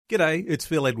G'day, it's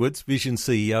Phil Edwards, Vision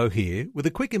CEO here, with a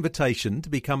quick invitation to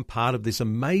become part of this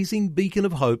amazing beacon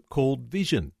of hope called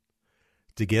Vision.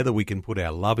 Together we can put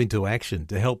our love into action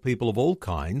to help people of all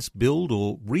kinds build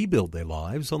or rebuild their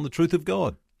lives on the truth of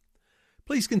God.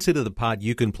 Please consider the part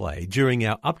you can play during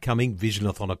our upcoming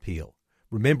Visionathon appeal,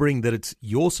 remembering that it's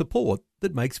your support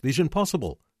that makes Vision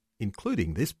possible,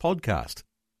 including this podcast.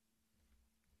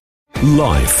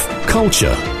 Life,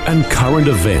 culture, and current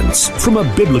events from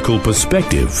a biblical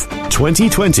perspective.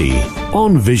 2020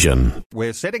 on Vision.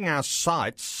 We're setting our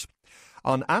sights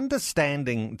on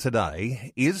understanding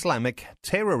today Islamic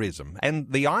terrorism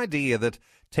and the idea that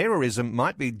terrorism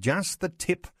might be just the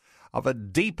tip of a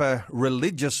deeper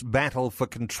religious battle for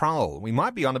control. We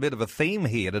might be on a bit of a theme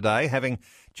here today, having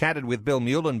chatted with Bill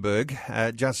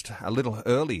Muehlenberg just a little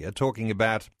earlier, talking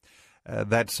about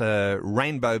that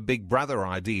rainbow Big Brother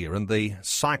idea and the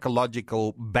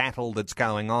psychological battle that's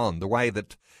going on, the way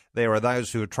that there are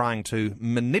those who are trying to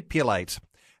manipulate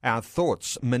our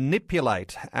thoughts,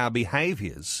 manipulate our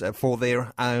behaviours for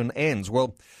their own ends.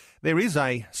 Well, there is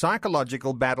a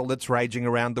psychological battle that's raging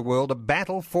around the world, a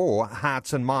battle for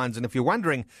hearts and minds. And if you're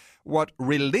wondering what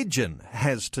religion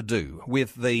has to do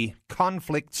with the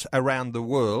conflicts around the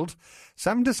world,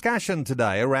 some discussion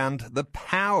today around the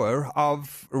power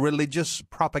of religious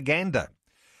propaganda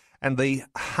and the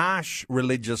harsh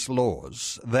religious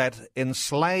laws that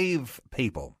enslave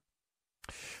people.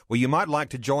 Well, you might like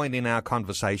to join in our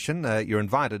conversation. You're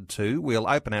invited to. We'll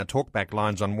open our talkback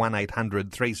lines on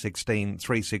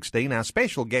 1-800-316-316. Our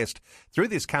special guest through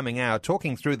this coming hour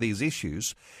talking through these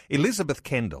issues, Elizabeth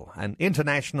Kendall, an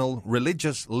international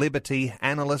religious liberty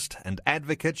analyst and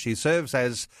advocate. She serves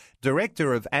as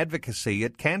Director of Advocacy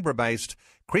at Canberra-based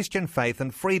Christian Faith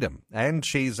and Freedom, and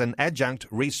she's an adjunct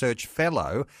research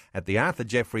fellow at the Arthur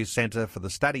Jeffries Centre for the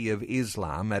Study of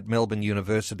Islam at Melbourne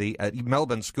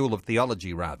School of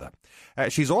Theology.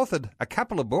 She's authored a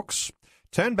couple of books,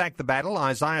 Turn Back the Battle,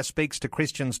 Isaiah Speaks to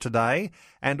Christians Today,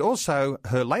 and also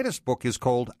her latest book is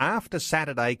called After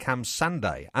Saturday Comes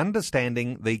Sunday,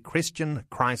 Understanding the Christian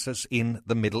Crisis in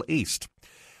the Middle East.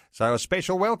 So a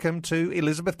special welcome to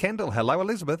Elizabeth Kendall. Hello,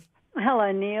 Elizabeth.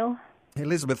 Hello, Neil.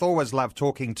 Elizabeth, always love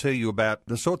talking to you about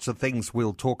the sorts of things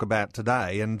we'll talk about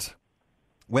today. And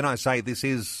when I say this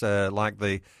is like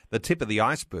the tip of the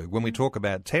iceberg, when we talk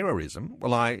about terrorism,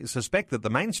 well, I suspect that the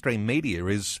mainstream media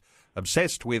is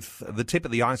obsessed with the tip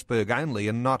of the iceberg only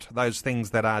and not those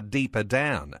things that are deeper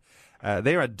down.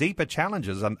 There are deeper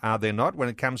challenges, are there not, when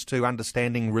it comes to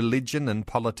understanding religion and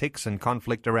politics and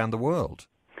conflict around the world?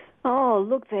 Oh,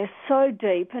 look, they're so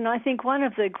deep. And I think one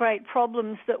of the great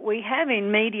problems that we have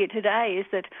in media today is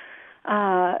that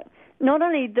not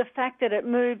only the fact that it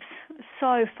moves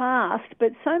so fast,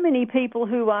 but so many people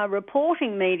who are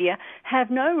reporting media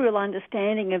have no real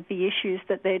understanding of the issues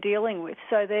that they're dealing with.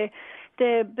 So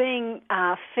they're being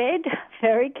fed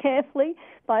very carefully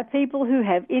by people who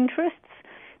have interests,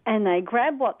 and they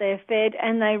grab what they're fed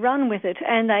and they run with it,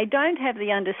 and they don't have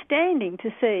the understanding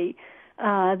to see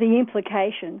the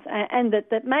implications, and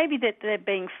that maybe that they're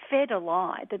being fed a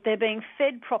lie, that they're being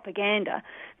fed propaganda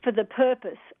for the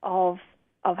purpose of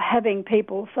having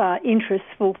people's interests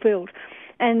fulfilled.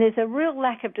 And there's a real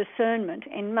lack of discernment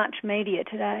in much media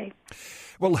today.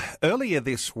 Well, earlier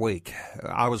this week,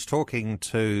 I was talking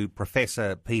to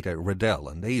Professor Peter Riddell,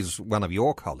 and he's one of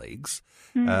your colleagues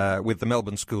with the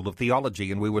Melbourne School of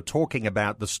Theology, and we were talking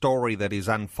about the story that is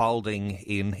unfolding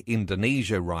in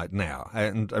Indonesia right now,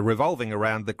 and revolving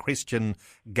around the Christian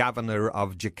governor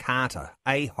of Jakarta,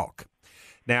 Ahok.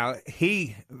 Now,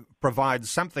 he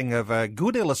provides something of a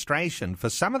good illustration for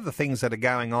some of the things that are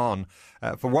going on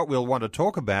for what we'll want to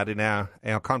talk about in our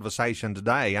conversation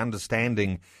today,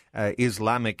 understanding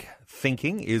Islamic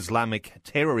thinking, Islamic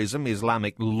terrorism,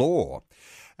 Islamic law.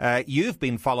 You've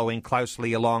been following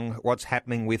closely along what's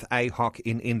happening with Ahok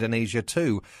in Indonesia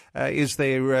too. Is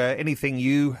there anything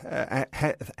your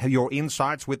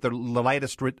insights with the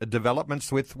latest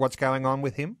developments with what's going on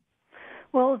with him?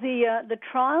 Well, the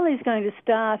trial is going to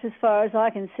start, as far as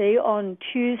I can see, on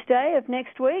Tuesday of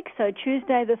next week, so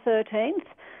Tuesday the 13th.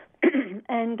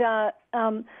 And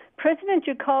President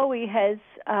Jokowi has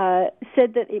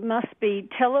said that it must be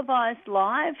televised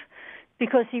live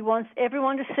because he wants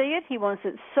everyone to see it. He wants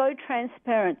it so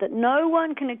transparent that no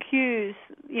one can accuse,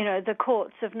 the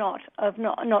courts of not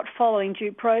following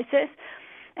due process.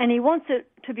 And he wants it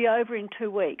to be over in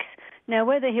 2 weeks. Now,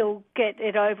 whether he'll get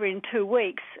it over in 2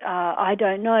 weeks, I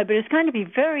don't know, but it's going to be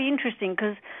very interesting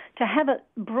because to have it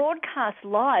broadcast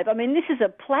live, I mean, this is a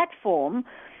platform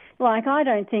like I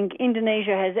don't think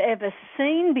Indonesia has ever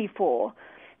seen before,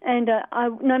 And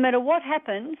no matter what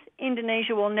happens,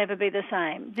 Indonesia will never be the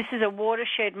same. This is a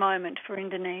watershed moment for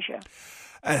Indonesia.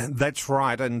 That's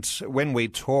right. And when we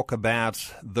talk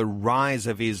about the rise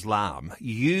of Islam,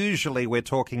 usually we're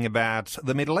talking about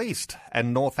the Middle East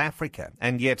and North Africa.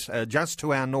 And yet, just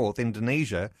to our north,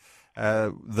 Indonesia,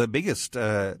 the biggest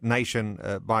nation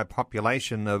by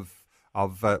population of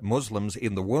Muslims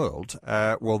in the world,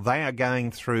 well, they are going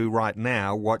through right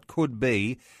now what could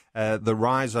be the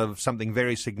rise of something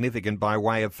very significant by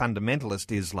way of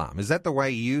fundamentalist Islam. Is that the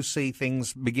way you see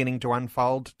things beginning to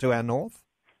unfold to our north?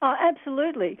 Oh,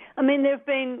 absolutely. I mean, there have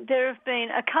been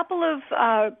a couple of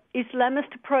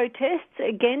Islamist protests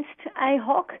against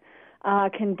Ahok,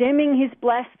 condemning his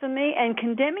blasphemy and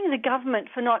condemning the government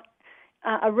for not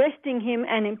arresting him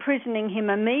and imprisoning him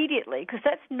immediately, because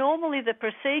that's normally the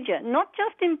procedure, not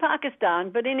just in Pakistan,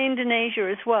 but in Indonesia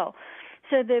as well.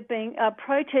 So they've been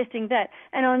protesting that.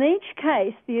 And on each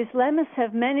case, the Islamists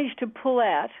have managed to pull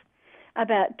out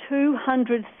about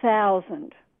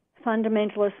 200,000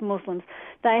 fundamentalist Muslims.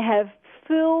 They have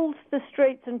filled the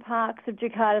streets and parks of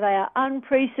Jakarta. They are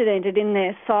unprecedented in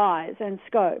their size and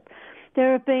scope.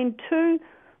 There have been two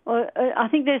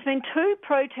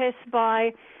protests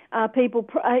by people,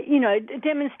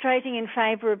 demonstrating in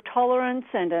favour of tolerance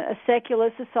and a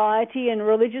secular society and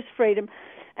religious freedom.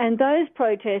 And those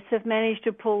protests have managed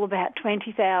to pull about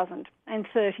 20,000 and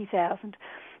 30,000.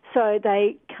 So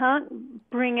they can't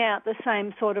bring out the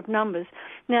same sort of numbers.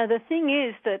 Now, the thing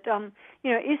is that,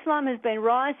 Islam has been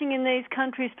rising in these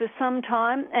countries for some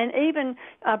time, and even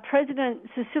President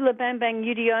Susilo Bambang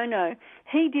Yudhoyono,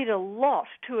 he did a lot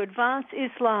to advance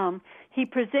Islam. He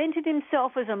presented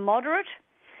himself as a moderate,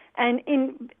 and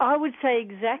I would say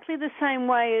exactly the same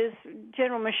way as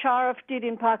General Musharraf did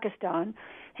in Pakistan.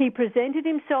 He presented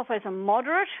himself as a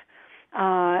moderate,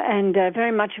 and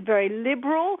very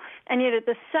liberal, and yet at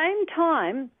the same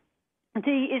time,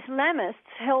 the Islamists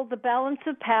held the balance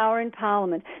of power in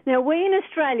Parliament. Now, we in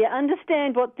Australia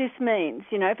understand what this means.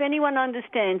 If anyone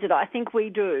understands it, I think we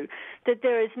do, that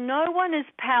there is no one as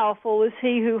powerful as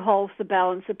he who holds the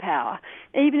balance of power,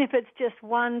 even if it's just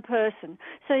one person.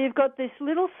 So you've got this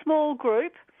little small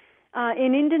group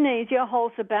in Indonesia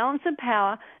holds the balance of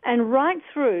power, and right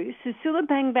through Susilo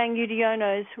Bambang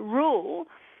Yudhoyono's rule,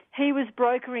 he was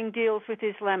brokering deals with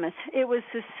Islamists. It was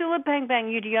Susilo Bambang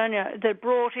Yudhoyono that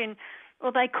brought in,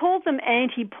 well, they called them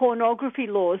anti-pornography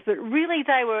laws, but really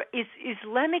they were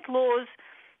Islamic laws,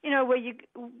 where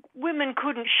women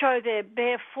couldn't show their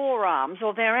bare forearms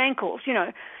or their ankles,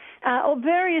 or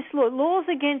various laws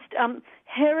against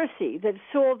heresy that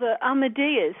saw the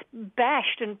Ahmadiyas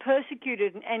bashed and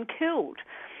persecuted and killed.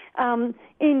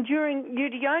 During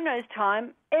Yudhoyono's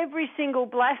time, every single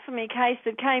blasphemy case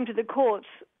that came to the courts,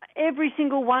 every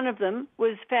single one of them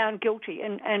was found guilty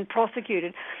and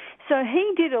prosecuted. So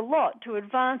he did a lot to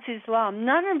advance Islam.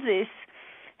 None of this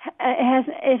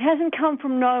hasn't come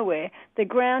from nowhere. The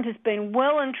ground has been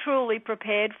well and truly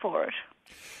prepared for it.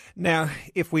 Now,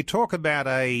 if we talk about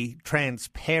a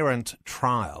transparent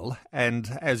trial, and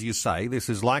as you say, this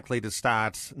is likely to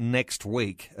start next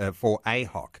week for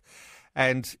Ahok,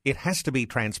 and it has to be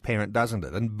transparent, doesn't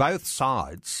it? And both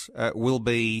sides will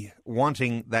be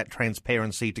wanting that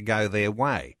transparency to go their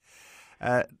way.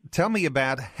 Tell me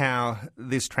about how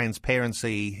this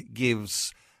transparency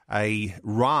gives a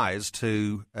rise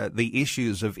to the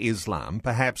issues of Islam,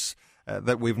 perhaps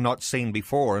that we've not seen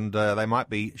before, and they might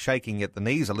be shaking at the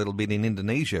knees a little bit in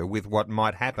Indonesia with what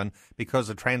might happen because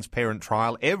a transparent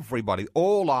trial. Everybody,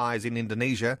 all eyes in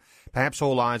Indonesia, perhaps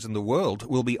all eyes in the world,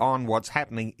 will be on what's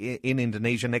happening in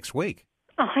Indonesia next week.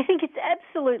 Oh, I think it's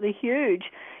absolutely huge.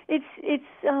 It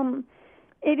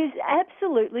is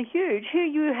absolutely huge. Here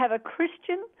you have a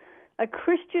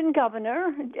Christian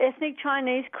governor, ethnic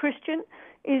Chinese Christian,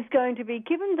 is going to be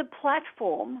given the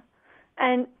platform.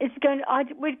 And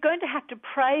we're going to have to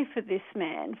pray for this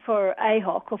man, for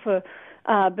Ahok, or for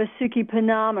Basuki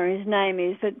Purnama, his name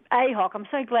is. But Ahok, I'm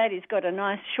so glad he's got a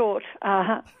nice short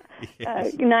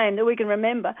name that we can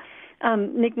remember,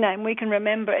 nickname we can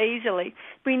remember easily.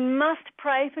 We must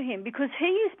pray for him because he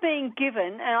is being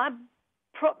given, and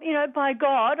by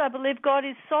God, I believe God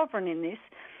is sovereign in this,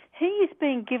 he is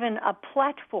being given a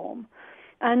platform,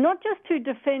 not just to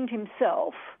defend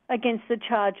himself against the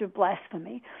charge of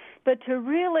blasphemy, but to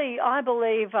really, I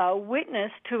believe,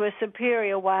 witness to a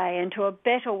superior way and to a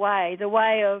better way, the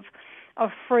way of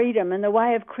freedom and the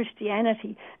way of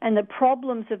Christianity and the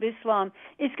problems of Islam.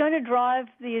 Is going to drive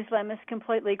the Islamists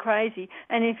completely crazy.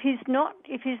 And if he's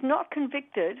not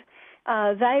convicted,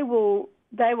 they will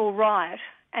riot.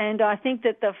 And I think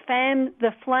that the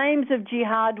flames of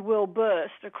jihad will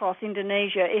burst across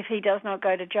Indonesia if he does not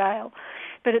go to jail.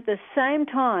 But at the same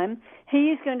time,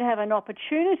 he is going to have an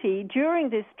opportunity during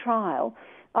this trial,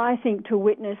 I think, to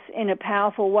witness in a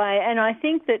powerful way. And I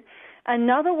think that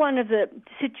another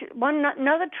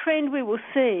trend we will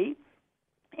see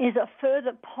is a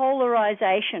further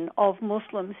polarization of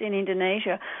Muslims in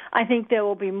Indonesia. I think there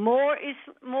will be more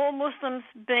Muslims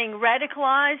being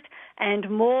radicalized and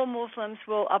more Muslims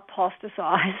will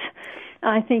apostatize.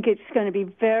 I think it's going to be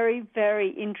very, very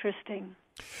interesting.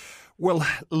 Well,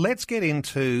 let's get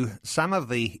into some of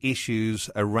the issues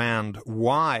around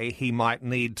why he might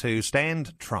need to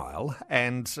stand trial.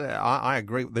 And I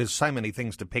agree, there's so many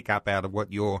things to pick up out of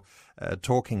what you're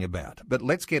talking about. But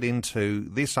let's get into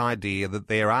this idea that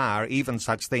there are even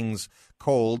such things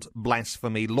called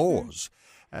blasphemy laws.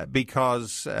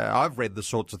 Because I've read the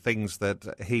sorts of things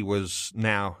that he was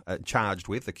now charged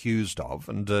with, accused of,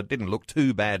 and didn't look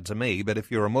too bad to me, but if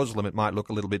you're a Muslim it might look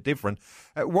a little bit different.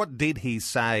 What did he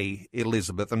say,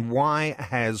 Elizabeth, and why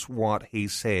has what he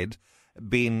said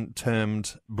been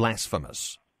termed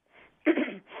blasphemous?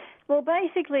 Well,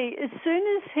 basically, as soon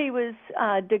as he was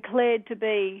declared to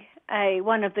be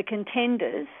one of the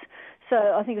contenders, so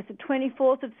I think it was the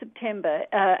 24th of September,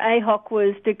 Ahok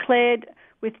was declared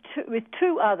with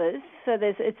two others, so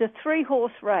it's a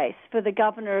three-horse race for the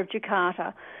governor of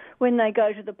Jakarta when they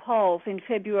go to the polls in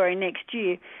February next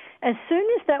year. As soon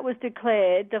as that was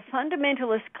declared, the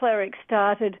fundamentalist clerics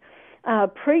started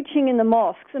preaching in the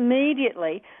mosques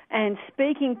immediately and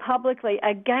speaking publicly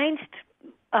against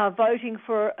voting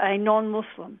for a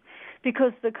non-Muslim,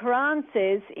 because the Quran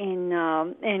says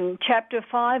in chapter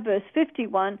 5, verse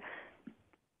 51,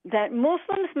 that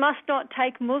Muslims must not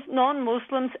take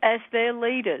non-Muslims as their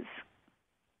leaders.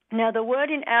 Now, the word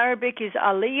in Arabic is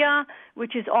aliyah,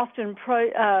 which is often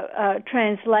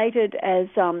translated as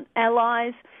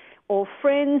allies or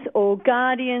friends or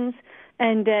guardians.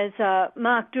 And as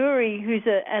Mark Dury, who's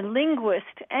a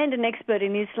linguist and an expert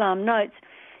in Islam, notes,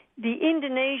 the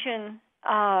Indonesian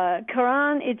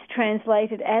Quran, it's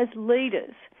translated as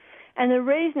leaders. And the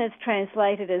reason it's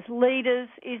translated as leaders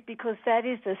is because that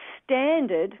is the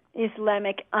standard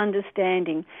Islamic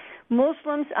understanding.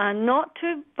 Muslims are not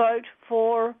to vote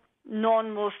for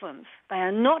non-Muslims. They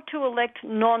are not to elect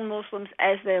non-Muslims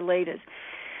as their leaders.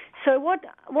 So what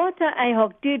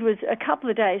Ahok did was, a couple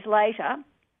of days later,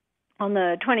 on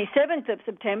the 27th of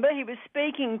September, he was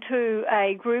speaking to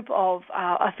a group of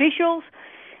officials,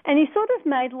 and he sort of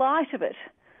made light of it.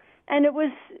 And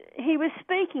he was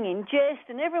speaking in jest,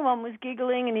 and everyone was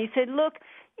giggling, and he said, look,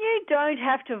 you don't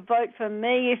have to vote for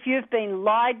me if you've been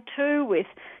lied to with,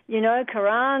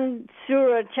 Quran,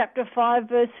 Surah chapter 5,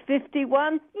 verse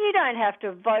 51. You don't have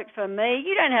to vote for me.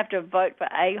 You don't have to vote for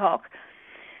Ahok.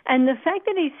 And the fact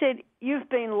that he said, you've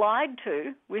been lied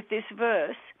to with this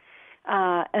verse,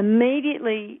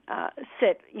 immediately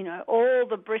set, all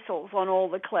the bristles on all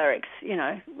the clerics,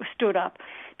 stood up.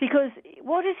 Because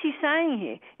what is he saying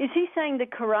here? Is he saying the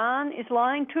Quran is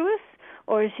lying to us?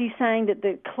 Or is he saying that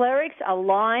the clerics are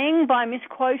lying by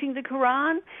misquoting the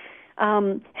Quran?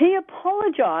 He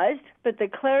apologised, but the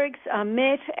clerics are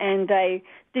met, and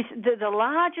the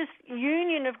largest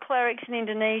union of clerics in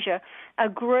Indonesia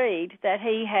agreed that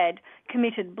he had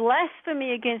committed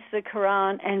blasphemy against the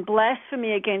Quran and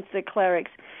blasphemy against the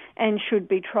clerics and should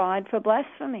be tried for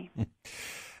blasphemy.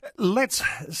 Let's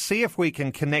see if we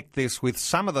can connect this with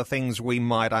some of the things we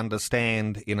might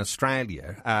understand in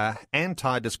Australia,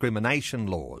 anti-discrimination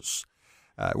laws,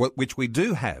 which we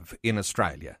do have in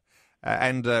Australia.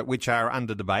 And which are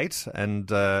under debate, and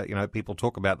people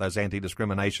talk about those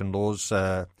anti-discrimination laws,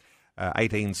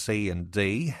 18C and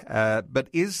D. But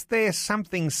is there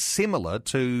something similar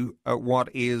to what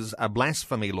is a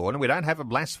blasphemy law? And we don't have a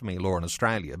blasphemy law in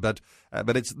Australia, but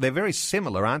they're very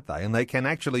similar, aren't they? And they can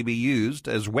actually be used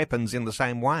as weapons in the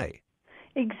same way.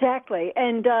 Exactly,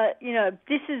 and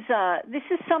this is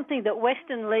something that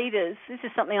Western leaders. This is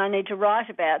something I need to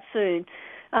write about soon.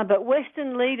 But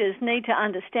Western leaders need to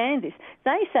understand this.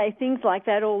 They say things like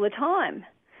that all the time.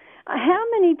 How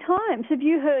many times have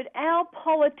you heard our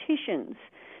politicians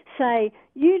say,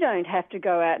 you don't have to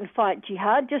go out and fight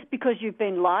jihad just because you've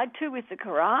been lied to with the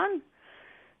Quran?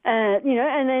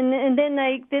 And then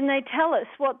they tell us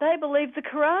what they believe the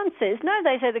Quran says. No,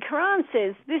 they say the Quran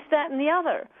says this, that, and the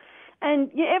other.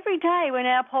 And every day when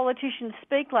our politicians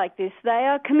speak like this, they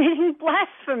are committing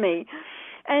blasphemy.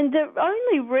 And there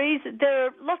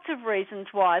are lots of reasons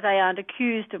why they aren't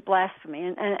accused of blasphemy.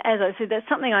 And as I said, that's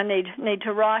something I need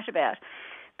to write about.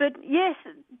 But yes,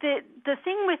 the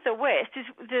thing with the West is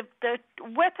the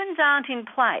weapons aren't in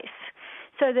place.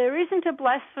 So there isn't a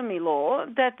blasphemy law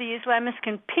that the Islamists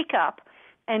can pick up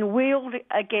and wield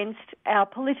against our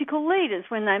political leaders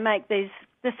when they make the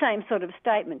same sort of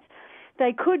statements.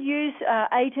 They could use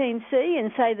 18C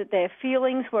and say that their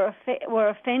feelings were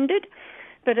offended,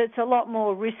 but it's a lot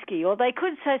more risky. Or they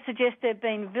could suggest they've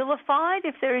been vilified.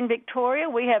 If they're in Victoria,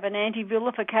 we have an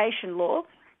anti-vilification law.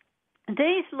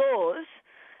 These laws,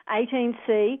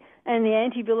 18C and the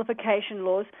anti-vilification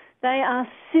laws, they are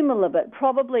similar but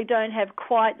probably don't have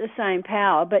quite the same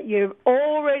power. But you've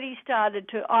already started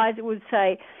to, I would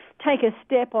say, take a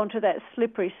step onto that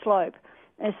slippery slope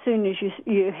as soon as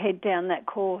you head down that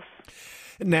course.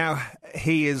 Now,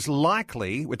 he is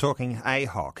likely, we're talking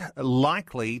Ahok,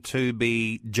 likely to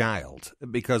be jailed,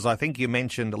 because I think you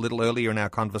mentioned a little earlier in our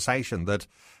conversation that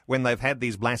when they've had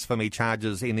these blasphemy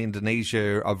charges in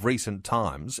Indonesia of recent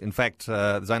times, in fact,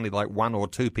 there's only like 1 or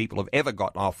 2 people have ever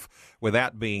got off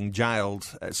without being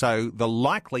jailed. So the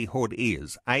likelihood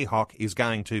is Ahok is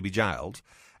going to be jailed.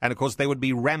 And of course, there would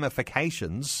be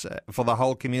ramifications for the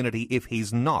whole community if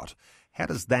he's not. How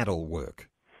does that all work?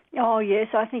 Oh yes,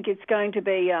 I think it's going to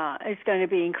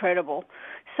be incredible.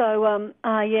 So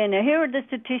now here are the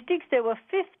statistics. There were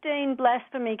 15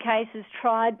 blasphemy cases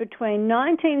tried between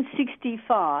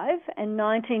 1965 and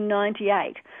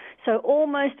 1998. So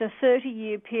almost a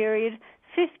 30-year period.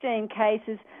 15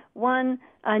 cases. One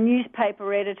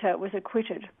newspaper editor was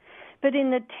acquitted. But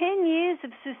in the 10 years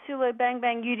of Susilo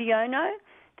Bambang Yudhoyono,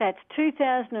 that's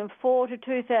 2004 to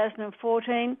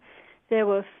 2014. There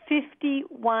were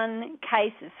 51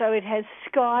 cases, so it has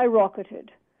skyrocketed.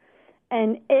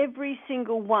 And every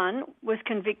single one was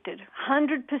convicted,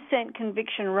 100%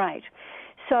 conviction rate.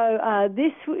 So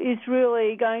this is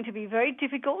really going to be very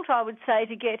difficult, I would say,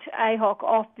 to get Ahok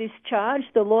off this charge.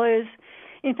 The lawyers,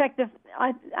 in fact,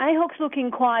 Ahok's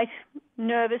looking quite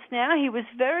nervous now. He was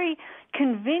very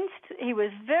convinced, he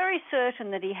was very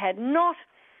certain that he had not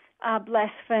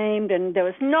blasphemed, and there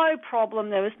was no problem.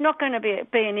 There was not going to be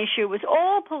an issue. It was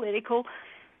all political.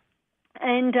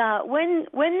 And when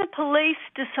the police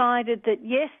decided that,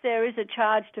 yes, there is a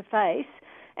charge to face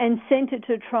and sent it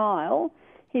to trial,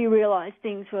 he realised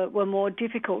things were more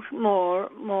difficult,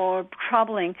 more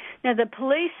troubling. Now, the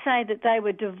police say that they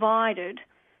were divided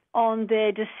on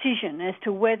their decision as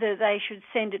to whether they should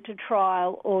send it to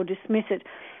trial or dismiss it.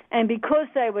 And because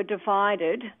they were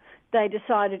divided, they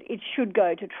decided it should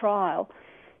go to trial.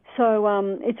 So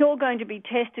it's all going to be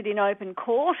tested in open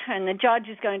court, and the judge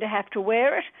is going to have to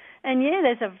wear it. And, yeah,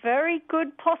 there's a very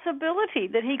good possibility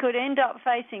that he could end up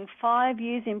facing 5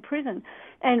 years in prison.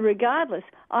 And regardless,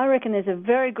 I reckon there's a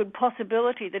very good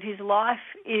possibility that his life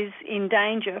is in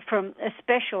danger,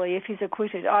 especially if he's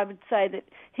acquitted. I would say that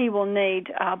he will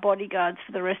need bodyguards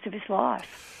for the rest of his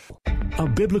life. A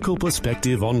biblical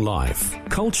perspective on life,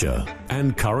 culture,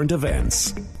 and current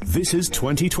events. This is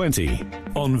 2020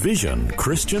 on Vision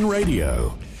Christian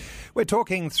Radio. We're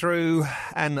talking through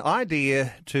an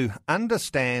idea to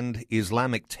understand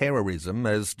Islamic terrorism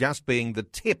as just being the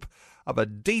tip of a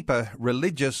deeper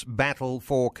religious battle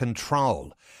for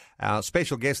control. Our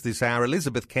special guest this hour,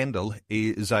 Elizabeth Kendall,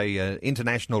 is a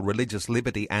international religious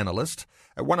liberty analyst,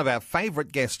 one of our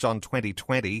favourite guests on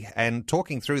 2020, and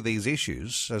talking through these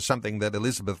issues, something that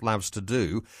Elizabeth loves to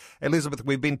do. Elizabeth,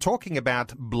 we've been talking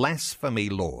about blasphemy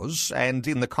laws, and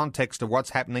in the context of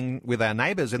what's happening with our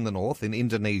neighbours in the north, in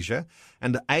Indonesia,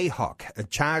 and Ahok,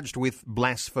 charged with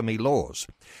blasphemy laws.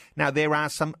 Now, there are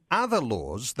some other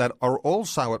laws that are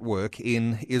also at work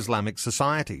in Islamic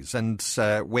societies, and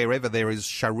wherever there is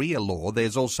Sharia law,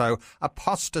 there's also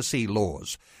apostasy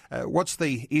laws. What's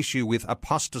the issue with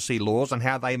apostasy laws and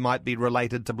how they might be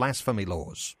related to blasphemy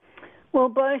laws? Well,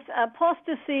 both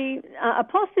apostasy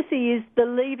is the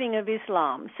leaving of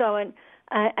Islam. So an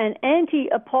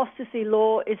anti-apostasy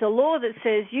law is a law that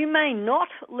says you may not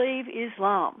leave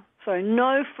Islam. So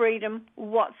no freedom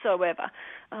whatsoever.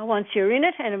 Once you're in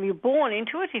it, and if you're born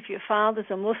into it, if your father's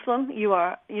a Muslim,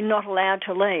 you're not allowed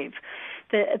to leave.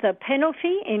 The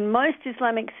penalty in most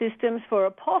Islamic systems for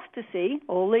apostasy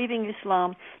or leaving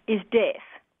Islam is death.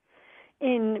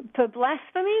 For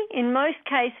blasphemy, in most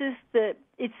cases,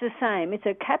 it's the same. It's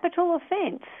a capital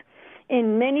offence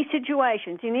in many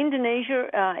situations. In Indonesia,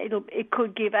 it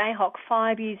could give Ahok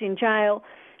 5 years in jail,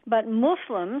 but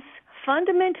Muslims,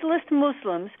 fundamentalist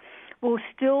Muslims, will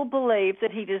still believe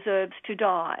that he deserves to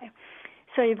die.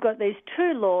 So you've got these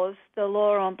two laws, the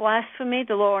law on blasphemy,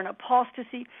 the law on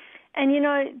apostasy, and,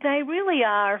 they really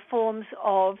are forms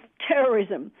of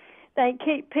terrorism. They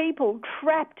keep people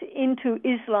trapped into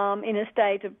Islam in a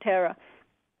state of terror.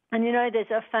 And, there's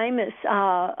a famous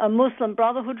a Muslim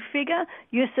Brotherhood figure,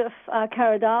 Yusuf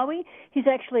Qaradawi. He's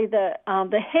actually the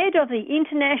head of the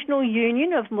International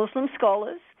Union of Muslim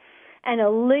Scholars, and a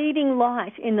leading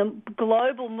light in the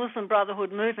global Muslim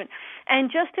Brotherhood movement.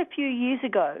 And just a few years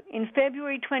ago, in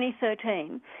February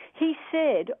 2013, he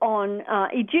said on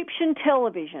Egyptian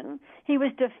television, he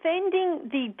was defending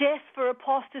the death for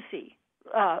apostasy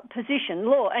position,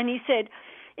 law, and he said,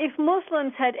 if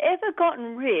Muslims had ever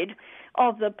gotten rid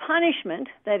of the punishment,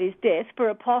 that is death, for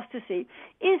apostasy,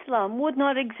 Islam would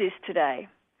not exist today.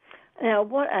 Now,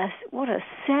 what a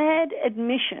sad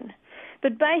admission.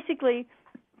 But basically,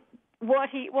 what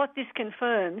this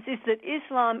confirms is that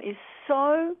Islam is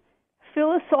so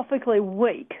philosophically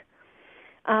weak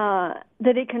that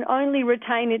it can only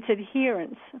retain its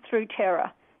adherents through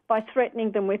terror by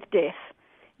threatening them with death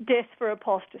for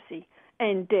apostasy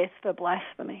and death for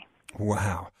blasphemy.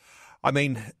 Wow. I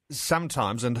mean,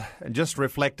 sometimes, and just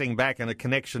reflecting back in a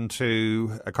connection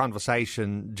to a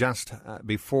conversation just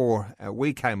before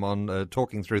we came on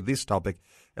talking through this topic,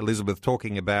 Elizabeth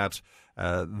talking about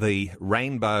the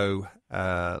rainbow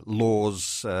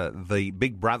laws, the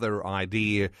Big Brother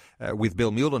idea with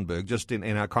Bill Muhlenberg, just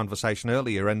in our conversation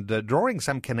earlier, and drawing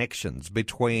some connections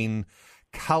between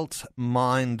cult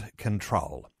mind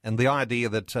control and the idea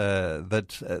that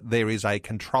there is a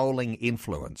controlling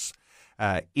influence.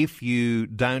 If you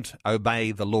don't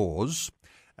obey the laws,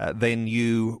 then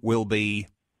you will be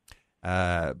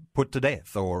put to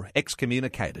death or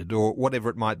excommunicated or whatever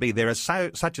it might be. There is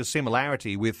such a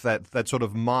similarity with that sort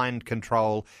of mind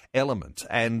control element.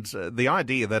 And the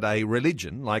idea that a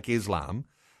religion like Islam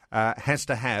has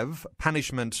to have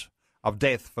punishment of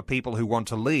death for people who want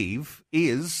to leave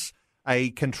is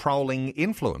a controlling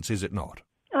influence, is it not?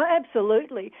 Oh,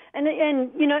 absolutely. And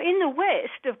you know, in the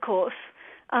West, of course,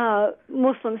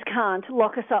 Muslims can't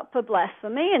lock us up for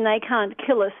blasphemy and they can't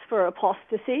kill us for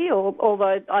apostasy,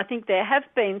 although I think there have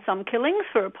been some killings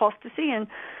for apostasy and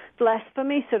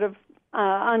blasphemy, sort of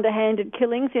underhanded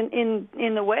killings in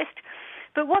the West.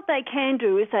 But what they can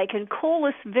do is they can call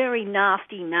us very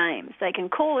nasty names. They can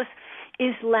call us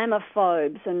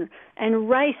Islamophobes and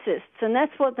racists, and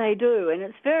that's what they do, and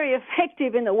it's very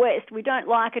effective in the West. We don't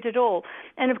like it at all.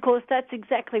 And of course that's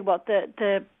exactly what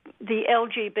the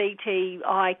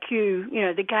LGBTIQ, you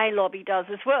know, the gay lobby does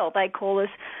as well. They call us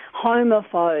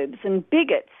homophobes and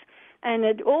bigots, and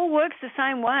it all works the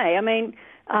same way. I mean,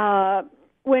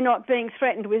 we're not being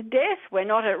threatened with death, we're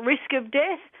not at risk of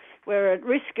death, we're at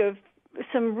risk of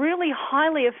some really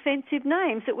highly offensive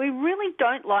names that we really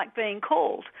don't like being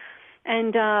called.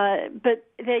 And but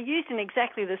they're used in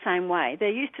exactly the same way. They're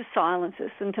used to silence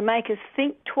us and to make us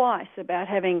think twice about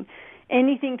having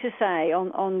anything to say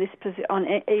on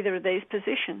either of these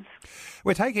positions.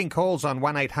 We're taking calls on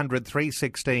 1800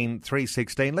 316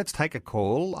 316. Let's take a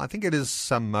call. I think it is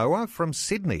Samoa from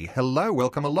Sydney. Hello,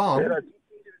 welcome along.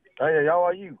 Hey, how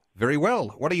are you? Very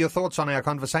well. What are your thoughts on our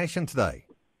conversation today?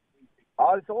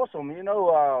 It's awesome. You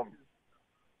know,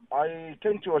 I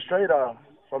came to Australia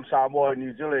from Samoa,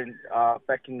 New Zealand,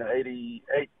 back in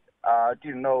 88. I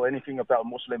didn't know anything about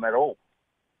Muslim at all.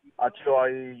 Until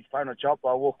I found a job,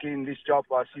 I walk in this job,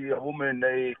 I see a woman,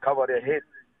 they cover their head.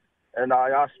 And I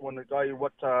asked one guy,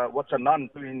 what's a nun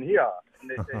doing here? And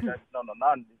they say, that's not a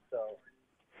nun, it's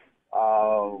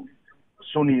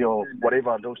Sunni or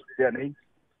whatever, those their names.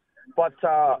 But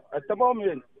at the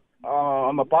moment,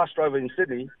 I'm a bus driver in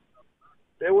Sydney.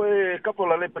 There were a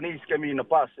couple of Lebanese came in the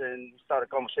bus and started a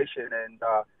conversation, and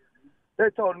they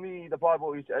told me the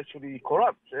Bible is actually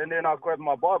corrupt. And then I grabbed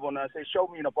my Bible and I said, show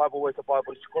me in the Bible where the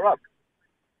Bible is corrupt.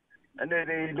 And then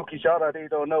they look each other, they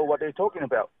don't know what they're talking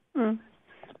about. Mm.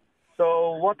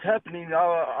 So what's happening,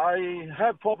 I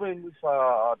have problem with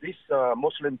these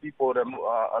Muslim people, the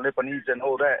Lebanese and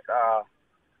all that.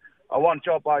 One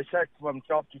job, I sacked from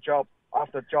job to job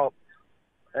after job,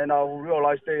 and I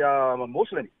realized they are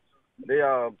Muslim. They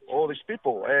are all these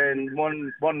people. And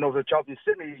one of the jobs in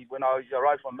Sydney, when I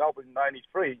arrived from Melbourne in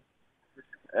 93,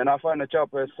 and I found a job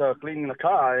as cleaning a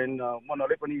car, and one of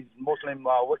the Lebanese Muslim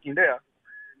working there,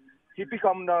 he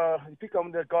become the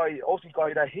guy, Aussie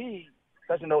guy, that he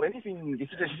doesn't know anything. He's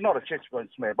not a churchman,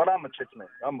 but I'm a churchman.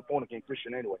 I'm a born-again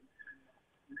Christian anyway.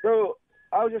 So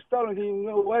I was just telling him,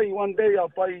 no way, one day I'll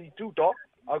buy 2 dogs.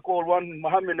 I call one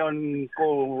Muhammad and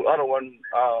call other one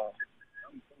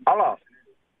Allah.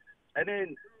 And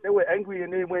then they were angry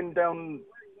and they went down.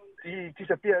 He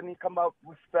disappeared and he come out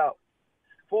with about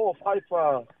 4 or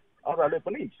 5 other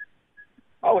Lebanese.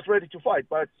 I was ready to fight,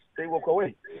 but they walk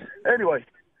away. Anyway.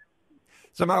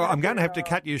 So, Mo, I'm going to have to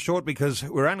cut you short because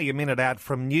we're only a minute out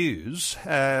from news.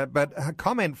 But a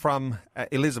comment from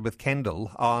Elizabeth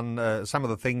Kendall on some of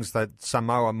the things that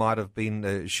Samoa might have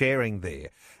been sharing there.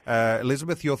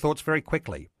 Elizabeth, your thoughts very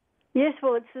quickly. Yes,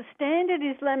 well, it's the standard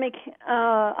Islamic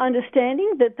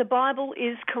understanding that the Bible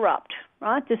is corrupt.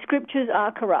 right? The scriptures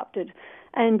are corrupted.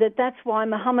 And that's why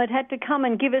Muhammad had to come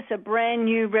and give us a brand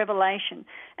new revelation.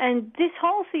 And this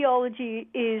whole theology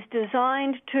is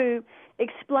designed to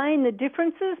explain the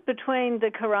differences between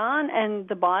the Quran and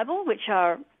the Bible, which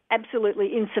are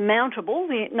absolutely insurmountable,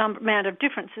 the amount of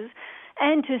differences,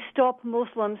 and to stop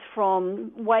Muslims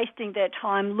from wasting their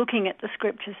time looking at the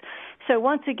scriptures. So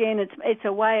once again, it's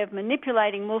a way of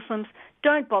manipulating Muslims.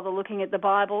 Don't bother looking at the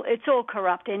Bible. It's all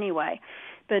corrupt anyway.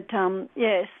 But,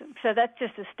 yes, so that's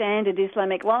just a standard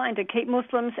Islamic line to keep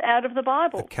Muslims out of the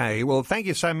Bible. Okay, well, thank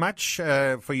you so much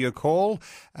for your call.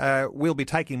 We'll be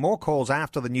taking more calls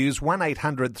after the news,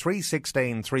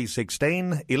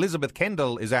 1-800-316-316. Elizabeth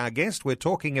Kendall is our guest. We're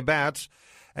talking about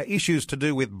issues to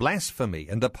do with blasphemy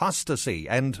and apostasy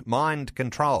and mind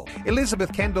control.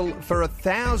 Elizabeth Kendall, for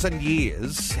 1,000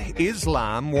 years,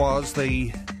 Islam was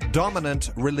the dominant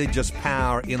religious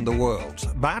power in the world.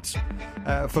 But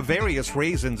for various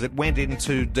reasons, it went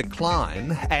into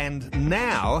decline and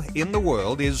now in the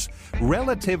world is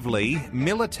relatively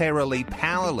militarily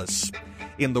powerless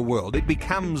in the world. It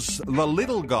becomes the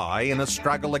little guy in a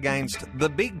struggle against the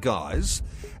big guys.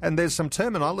 And there's some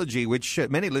terminology which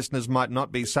many listeners might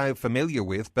not be so familiar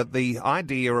with, but the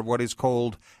idea of what is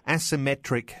called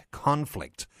asymmetric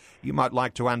conflict. You might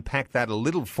like to unpack that a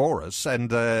little for us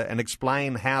and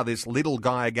explain how this little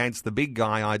guy against the big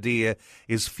guy idea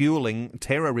is fueling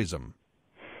terrorism.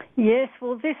 Yes,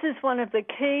 well, this is one of the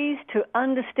keys to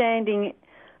understanding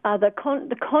the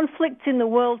conflicts in the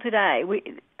world today.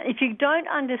 If you don't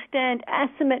understand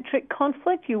asymmetric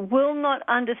conflict, you will not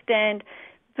understand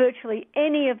virtually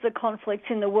any of the conflicts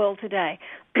in the world today.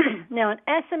 Now, an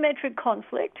asymmetric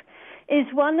conflict is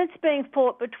one that's being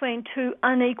fought between two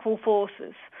unequal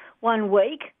forces, one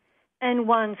weak and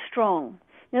one strong.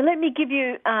 Now, let me give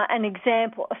you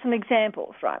some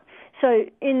examples, right? So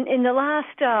in the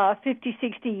last 50,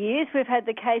 60 years, we've had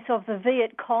the case of the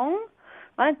Viet Cong,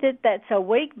 right? That's a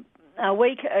weak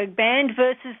band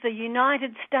versus the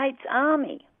United States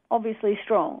Army, obviously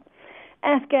strong.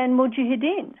 Afghan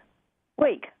Mujahideen,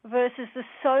 weak, versus the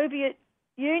Soviet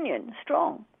Union,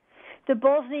 strong. The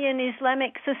Bosnian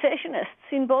Islamic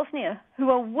secessionists in Bosnia, who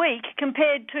are weak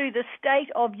compared to the state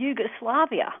of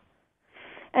Yugoslavia.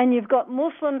 And you've got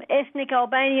Muslim ethnic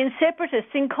Albanian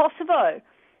separatists in Kosovo,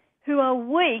 who are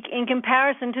weak in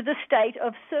comparison to the state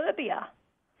of Serbia.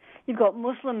 You've got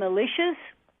Muslim militias,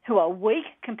 who are weak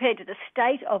compared to the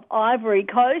state of Ivory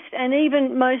Coast, and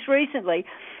even most recently,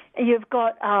 you've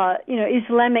got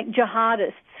Islamic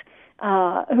jihadists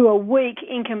who are weak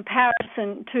in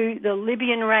comparison to the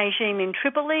Libyan regime in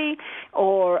Tripoli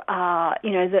or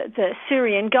the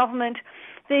Syrian government.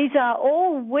 These are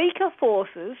all weaker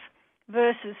forces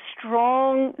versus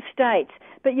strong states.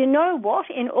 But you know what?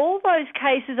 In all those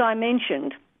cases I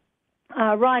mentioned,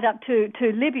 right up to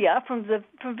Libya, from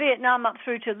Vietnam up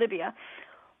through to Libya,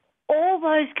 all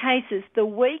those cases, the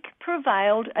weak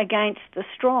prevailed against the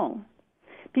strong,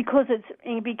 because it's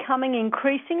becoming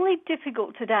increasingly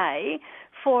difficult today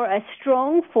for a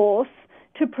strong force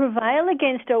to prevail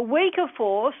against a weaker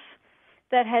force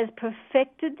that has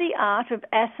perfected the art of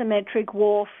asymmetric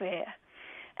warfare.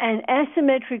 And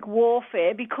asymmetric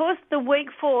warfare, because the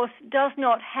weak force does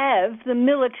not have the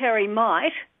military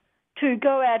might to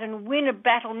go out and win a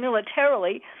battle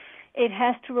militarily, it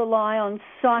has to rely on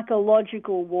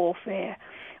psychological warfare.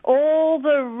 All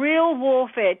the real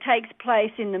warfare takes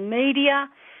place in the media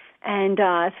and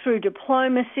through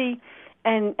diplomacy,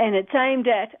 and it's aimed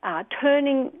at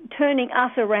turning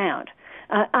us around,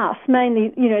 us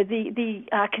mainly, the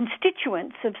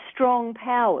constituents of strong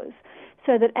powers,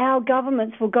 so that our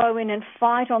governments will go in and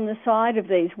fight on the side of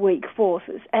these weak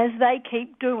forces, as they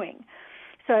keep doing.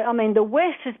 So, I mean, the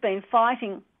West has been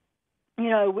fighting,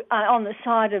 on the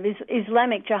side of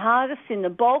Islamic jihadists in the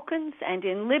Balkans and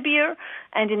in Libya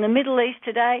and in the Middle East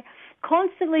today,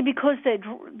 constantly, because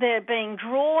they're being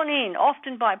drawn in,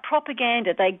 often by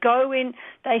propaganda. They go in,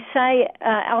 they say,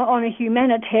 on a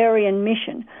humanitarian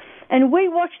mission. And we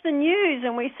watch the news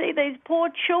and we see these poor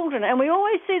children, and we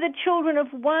always see the children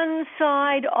of one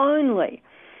side only.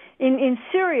 In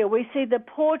Syria, we see the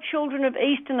poor children of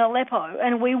eastern Aleppo,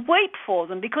 and we weep for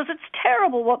them because it's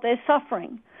terrible what they're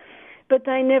suffering. But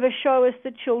they never show us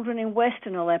the children in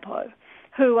western Aleppo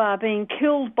who are being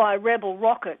killed by rebel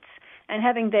rockets and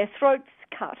having their throats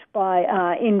cut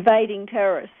by invading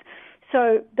terrorists.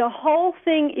 So the whole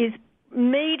thing is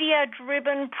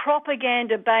media-driven,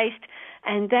 propaganda-based,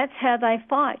 and that's how they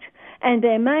fight. And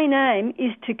their main aim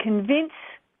is to convince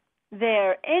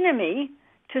their enemy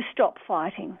to stop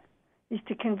fighting, is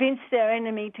to convince their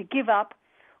enemy to give up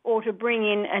or to bring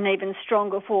in an even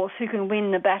stronger force who can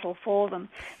win the battle for them.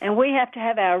 And we have to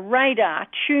have our radar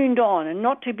tuned on and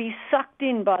not to be sucked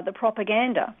in by the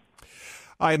propaganda.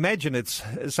 I imagine it's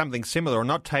something similar, or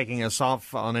not taking us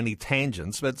off on any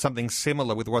tangents, but something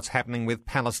similar with what's happening with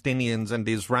Palestinians and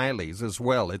Israelis as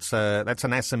well. That's an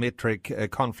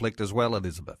asymmetric conflict as well,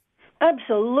 Elizabeth.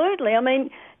 Absolutely. I mean,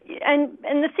 and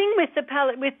the thing with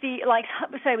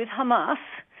with Hamas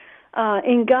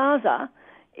in Gaza,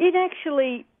 it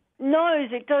actually knows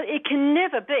it can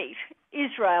never beat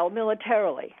Israel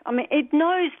militarily. I mean, it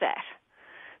knows that.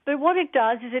 But what it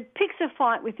does is it picks a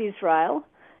fight with Israel,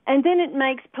 and then it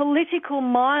makes political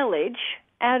mileage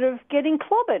out of getting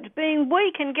clobbered, being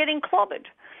weak and getting clobbered.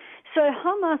 So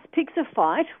Hamas picks a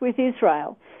fight with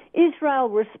Israel. Israel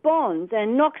responds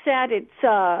and knocks out its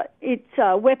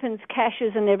weapons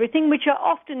caches and everything, which are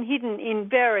often hidden in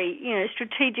very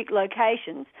strategic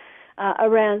locations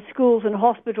around schools and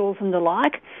hospitals and the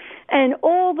like. And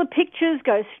all the pictures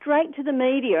go straight to the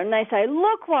media, and they say,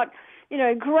 look what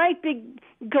great big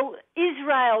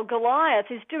Israel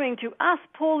Goliath is doing to us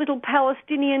poor little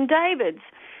Palestinian Davids.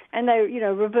 And they,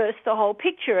 reverse the whole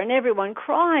picture, and everyone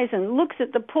cries and looks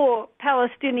at the poor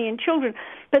Palestinian children.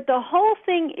 But the whole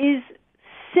thing is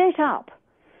set up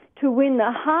to win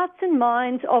the hearts and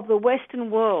minds of the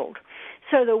Western world.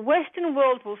 So the Western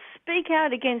world will speak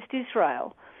out against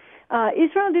Israel.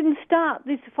 Israel didn't start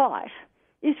this fight.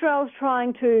 Israel's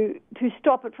trying to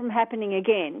stop it from happening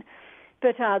again.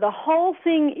 But the whole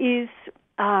thing is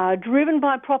driven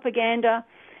by propaganda,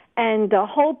 and the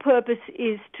whole purpose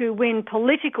is to win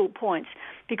political points,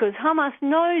 because Hamas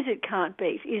knows it can't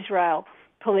beat Israel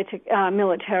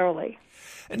militarily.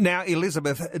 Now,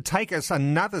 Elizabeth, take us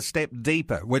another step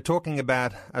deeper. We're talking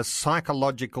about a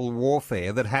psychological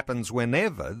warfare that happens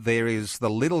whenever there is the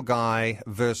little guy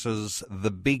versus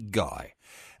the big guy.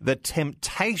 The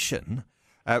temptation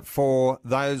for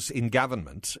those in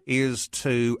government is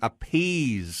to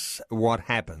appease what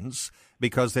happens,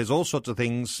 because there's all sorts of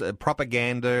things,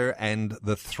 propaganda and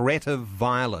the threat of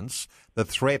violence, the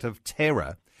threat of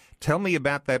terror. Tell me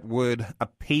about that word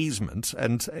appeasement,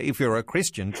 and if you're a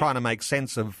Christian trying to make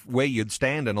sense of where you'd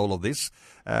stand in all of this,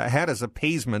 how does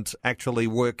appeasement actually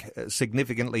work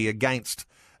significantly against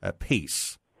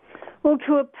peace? Well,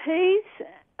 to appease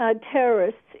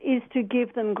terrorists is to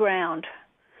give them ground.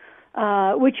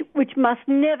 Which must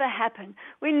never happen.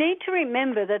 We need to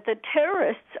remember that the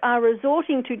terrorists are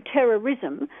resorting to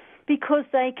terrorism because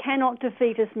they cannot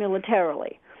defeat us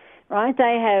militarily, right?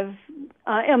 They have,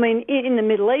 in the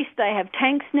Middle East they have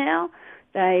tanks now.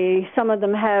 Some of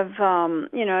them have,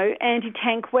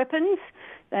 anti-tank weapons.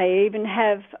 They even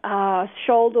have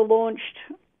shoulder-launched,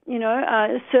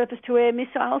 surface-to-air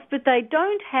missiles, but they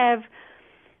don't have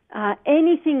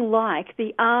anything like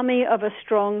the army of a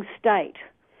strong state.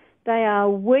 They are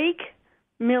weak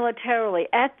militarily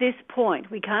at this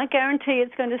point. We can't guarantee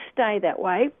it's going to stay that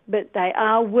way, but they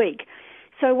are weak.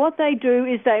 So what they do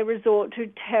is they resort to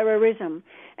terrorism.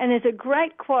 And there's a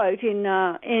great quote in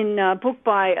a book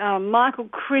by Michael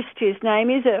Christ, his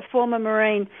name is, a former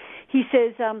Marine. He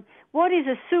says, what is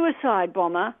a suicide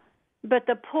bomber but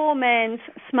the poor man's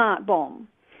smart bomb?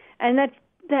 And that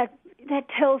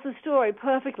tells the story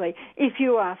perfectly. If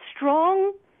you are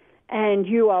strong and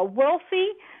you are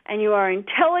wealthy and you are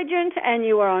intelligent and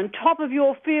you are on top of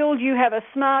your field, you have a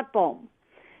smart bomb.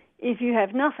 If you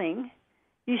have nothing,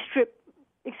 you strip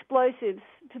explosives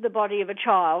to the body of a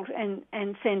child and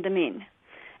send them in,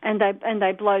 and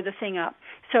they blow the thing up.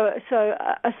 So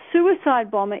a suicide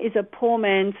bomber is a poor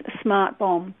man's smart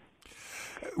bomb.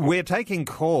 We're taking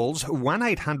calls,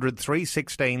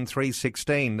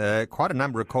 1-800-316-316. Quite a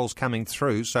number of calls coming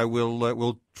through, so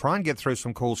we'll try and get through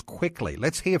some calls quickly.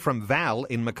 Let's hear from Val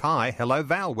in Mackay. Hello,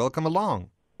 Val. Welcome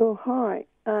along. Oh, hi.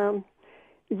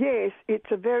 Yes,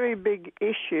 it's a very big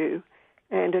issue,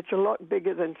 and it's a lot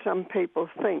bigger than some people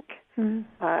think. Mm.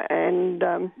 And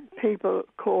people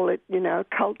call it,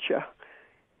 culture,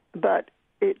 but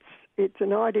it's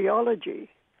an ideology,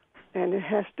 and it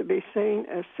has to be seen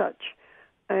as such.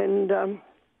 And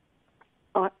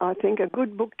I think a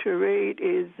good book to read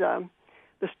is The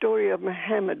Story of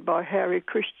Muhammad by Harry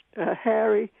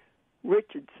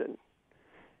Richardson.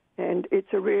 And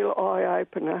it's a real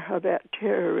eye-opener about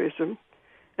terrorism,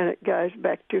 and it goes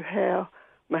back to how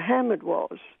Muhammad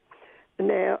was.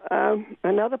 Now,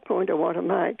 another point I want to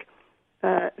make,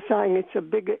 saying it's a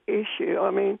bigger issue,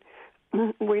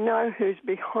 we know who's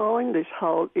behind this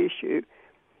whole issue.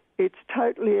 It's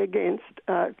totally against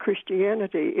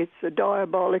Christianity. It's a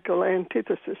diabolical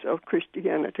antithesis of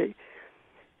Christianity.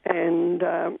 And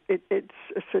it's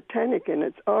satanic in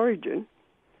its origin.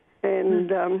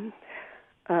 And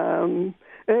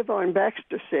Irvine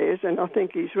Baxter says, and I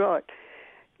think he's right,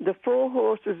 the 4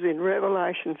 horses in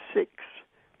Revelation 6,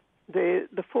 the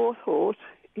 4th horse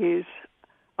is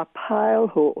a pale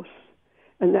horse,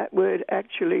 and that word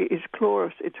actually is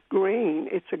chloros. It's green.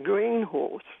 It's a green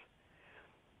horse.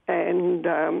 And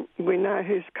we know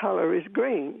whose colour is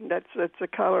green. That's the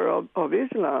colour of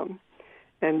Islam.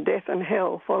 And death and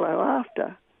hell follow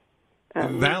after.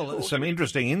 Val, some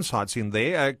interesting insights in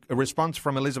there. A response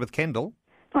from Elizabeth Kendall.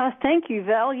 Thank you,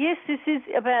 Val. Yes, this is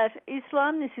about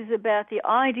Islam. This is about the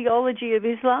ideology of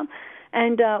Islam.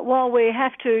 And while we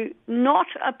have to not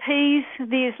appease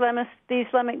the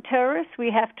Islamic terrorists,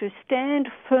 we have to stand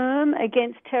firm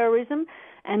against terrorism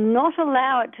and not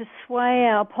allow it to sway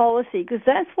our policy, because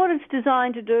that's what it's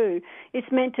designed to do.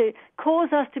 It's meant to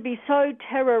cause us to be so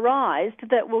terrorized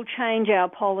that we'll change our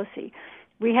policy.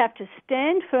 We have to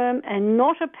stand firm and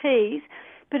not appease,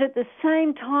 but at the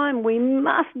same time we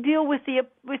must deal with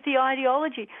the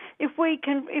ideology. If we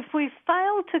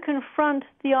fail to confront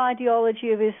the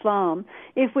ideology of Islam,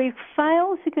 if we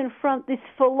fail to confront this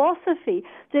philosophy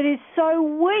that is so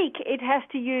weak it has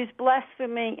to use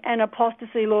blasphemy and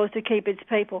apostasy laws to keep its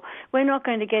people, we're not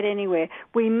going to get anywhere.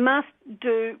 We must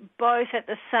do both at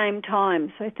the same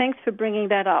time. So thanks for bringing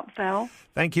that up, Val.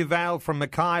 Thank you, Val from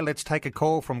Mackay. Let's take a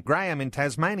call from Graham in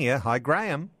Tasmania. Hi,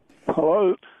 Graham.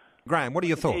 Hello. Graham, what are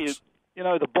your thoughts? You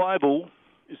know, the Bible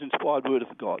is inspired word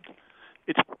of God.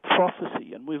 It's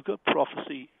prophecy, and we've got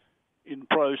prophecy in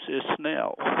process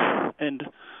now. And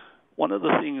one of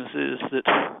the things is that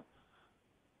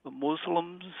the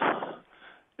Muslims,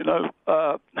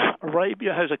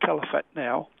 Arabia has a caliphate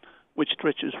now, which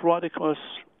stretches right across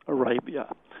Arabia.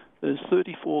 There's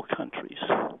 34 countries.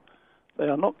 They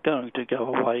are not going to go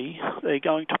away. They're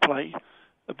going to play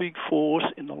a big force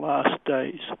in the last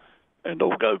days. And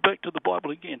I'll go back to the Bible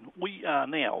again. We are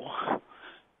now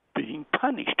being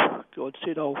punished. God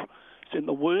said, I'll send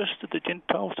the worst of the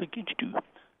Gentiles against you,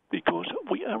 because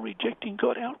we are rejecting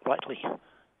God outrightly,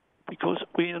 because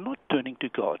we are not turning to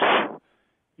God.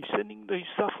 He's sending these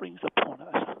sufferings upon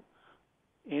us,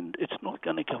 and it's not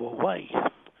going to go away.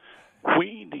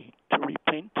 We need to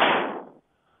repent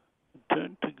and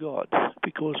turn to God,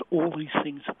 because all these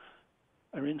things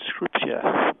are in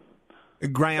Scripture.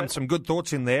 Graham, some good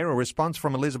thoughts in there. A response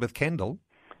from Elizabeth Kendall.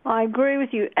 I agree with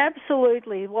you.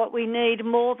 Absolutely. What we need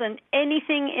more than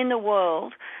anything in the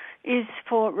world is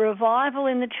for revival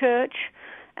in the church,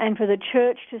 and for the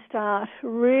church to start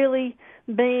really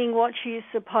being what she is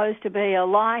supposed to be, a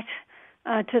light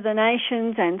to the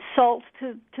nations and salt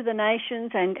to the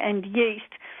nations and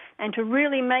yeast, and to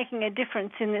really making a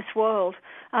difference in this world.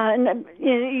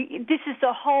 This is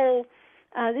the whole...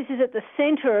 this is at the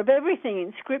centre of everything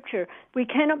in Scripture. We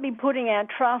cannot be putting our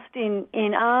trust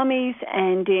in armies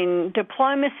and in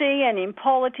diplomacy and in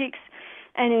politics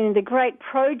and in the great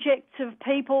projects of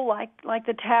people like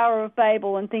the Tower of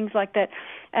Babel and things like that.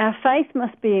 Our faith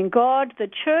must be in God. The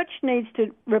church needs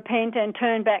to repent and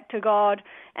turn back to God,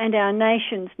 and our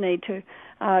nations need to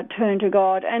turn to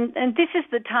God. And this is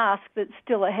the task that's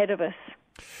still ahead of us.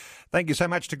 Thank you so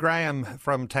much to Graham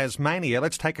from Tasmania.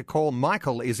 Let's take a call.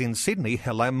 Michael is in Sydney.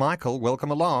 Hello, Michael.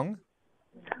 Welcome along.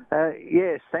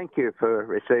 Yes, thank you for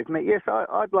receiving me. Yes,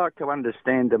 I'd like to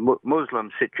understand the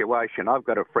Muslim situation. I've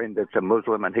got a friend that's a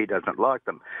Muslim and he doesn't like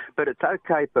them. But it's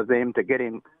okay for them to get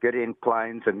in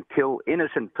planes and kill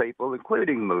innocent people,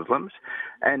 including Muslims,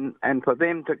 and for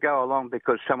them to go along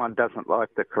because someone doesn't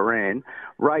like the Quran,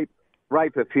 rape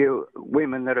a few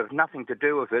women that have nothing to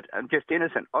do with it and just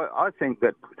innocent. I think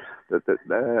that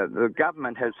the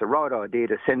government has the right idea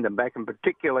to send them back, and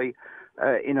particularly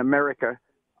in America,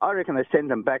 I reckon they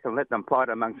send them back and let them fight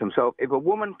amongst themselves. If a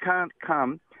woman can't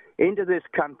come into this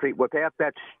country without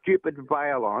that stupid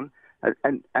veil on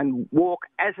and walk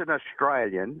as an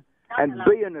Australian and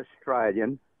be an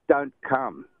Australian, don't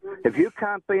come. If you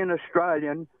can't be an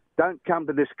Australian, don't come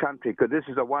to this country, because this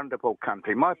is a wonderful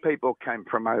country. My people came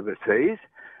from overseas,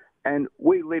 and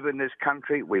we live in this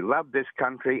country. We love this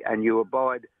country, and you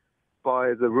abide by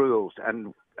the rules.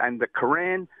 And the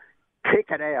Quran, kick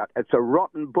it out. It's a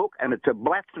rotten book, and it's a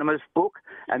blasphemous book,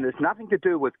 and there's nothing to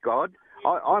do with God.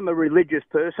 I'm a religious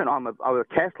person. I'm a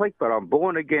Catholic, but I'm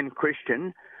born-again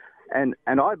Christian, and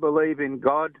I believe in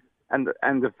God and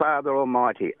the Father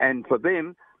Almighty. And for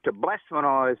them to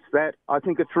blasphemize that, I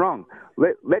think it's wrong.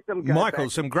 Let them go. Michael,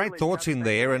 back. some great thoughts in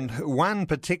there, and one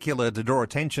particular to draw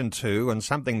attention to, and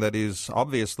something that is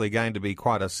obviously going to be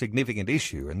quite a significant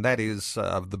issue, and that is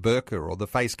the burqa or the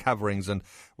face coverings. And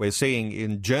we're seeing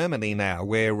in Germany now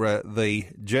where the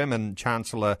German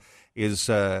Chancellor is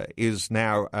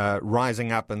now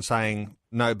rising up and saying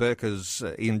no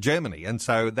burqas in Germany. And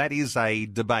so that is a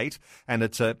debate, and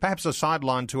it's perhaps a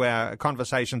sideline to our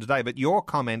conversation today. But your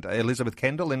comment, Elizabeth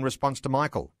Kendall, in response to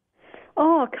Michael.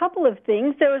 Oh, a couple of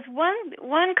things. There was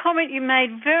one comment you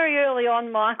made very early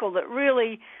on, Michael, that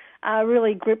really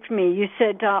gripped me. You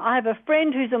said, I have a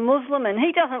friend who's a Muslim and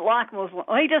he doesn't like Muslim,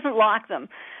 or he doesn't like them,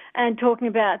 and talking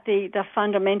about the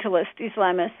fundamentalist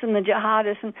Islamists and the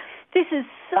jihadists. And this is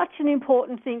such an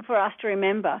important thing for us to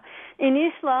remember. In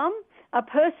Islam, a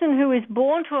person who is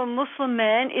born to a Muslim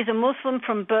man is a Muslim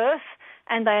from birth,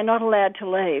 and they are not allowed to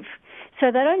leave. So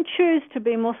they don't choose to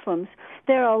be Muslims.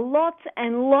 There are lots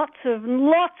and lots of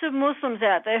Muslims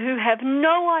out there who have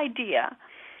no idea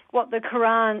what the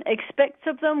Quran expects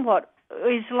of them, what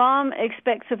Islam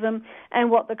expects of them, and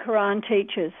what the Quran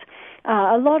teaches.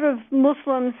 A lot of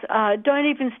Muslims don't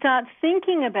even start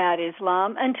thinking about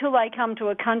Islam until they come to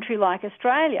a country like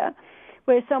Australia,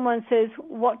 where someone says,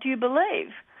 "What do you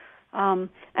believe?" And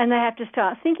they have to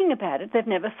start thinking about it. They've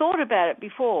never thought about it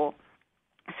before.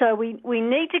 So we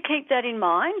need to keep that in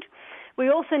mind. We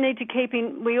also need to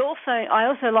I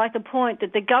also like the point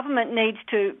that the government needs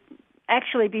to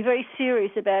actually be very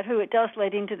serious about who it does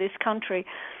let into this country.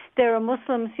 There are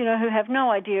Muslims, who have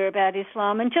no idea about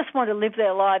Islam and just want to live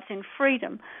their lives in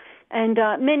freedom. And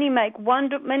many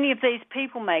of these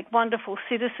people make wonderful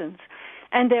citizens.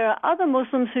 And there are other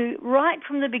Muslims who, right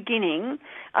from the beginning,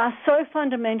 are so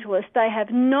fundamentalist, they have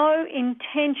no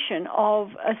intention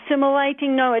of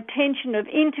assimilating, no intention of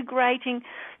integrating,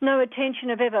 no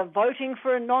intention of ever voting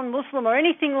for a non-Muslim or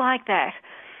anything like that.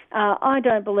 I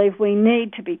don't believe we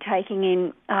need to be taking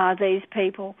in these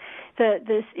people.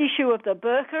 This issue of the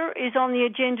burqa is on the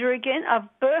agenda again. A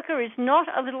burqa is not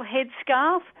a little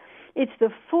headscarf. It's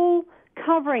the full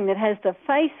covering that has the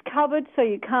face covered so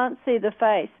you can't see the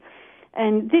face.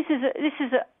 And this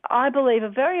is, I believe, a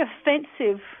very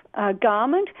offensive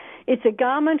garment. It's a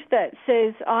garment that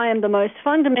says, I am the most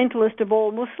fundamentalist of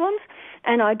all Muslims,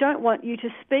 and I don't want you to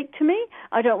speak to me.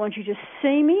 I don't want you to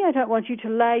see me. I don't want you to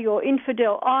lay your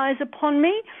infidel eyes upon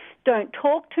me. Don't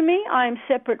talk to me. I am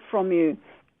separate from you.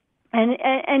 And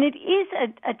it is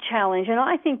a challenge. And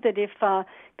I think that if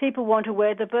people want to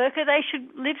wear the burqa, they should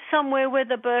live somewhere where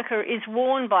the burqa is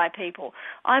worn by people.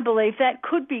 I believe that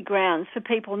could be grounds for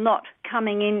people not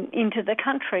coming into the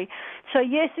country. So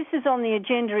yes, this is on the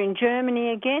agenda in Germany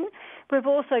again. We've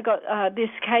also got this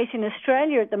case in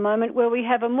Australia at the moment where we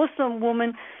have a Muslim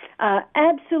woman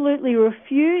absolutely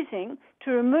refusing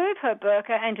to remove her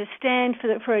burqa and to stand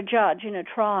for a judge in a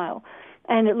trial.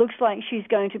 And it looks like she's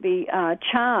going to be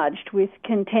charged with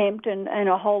contempt and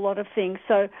a whole lot of things.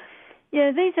 So,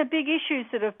 these are big issues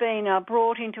that have been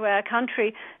brought into our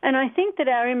country. And I think that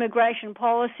our immigration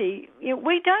policy,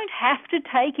 we don't have to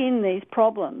take in these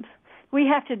problems. We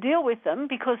have to deal with them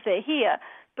because they're here,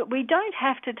 but we don't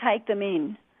have to take them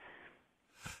in.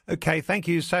 Okay, thank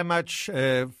you so much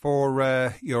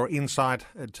for your insight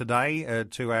today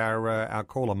to our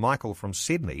caller, Michael from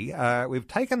Sydney. We've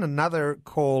taken another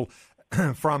call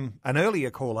from an earlier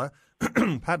caller,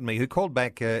 pardon me, who called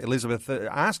back, Elizabeth,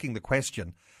 asking the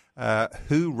question,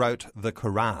 who wrote the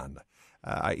Quran?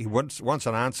 He wants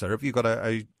an answer. Have you got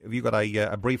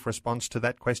a brief response to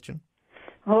that question?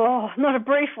 Oh, not a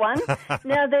brief one.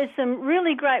 Now, there's some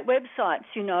really great websites,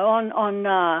 on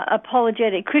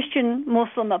apologetic, Christian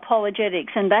Muslim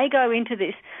apologetics, and they go into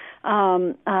this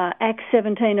Acts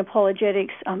 17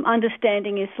 apologetics,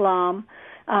 understanding Islam,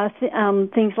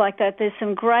 things like that. There's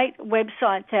some great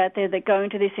websites out there that go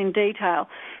into this in detail.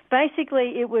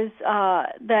 Basically,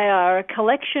 they are a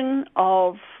collection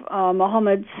of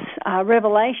Muhammad's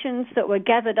revelations that were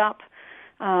gathered up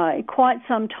quite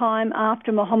some time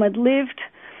after Muhammad lived.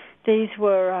 These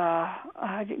were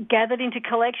gathered into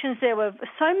collections. There were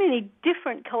so many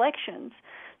different collections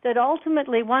that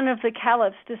ultimately one of the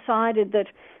caliphs decided that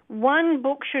one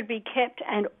book should be kept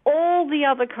and all the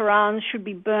other Qurans should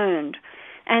be burned.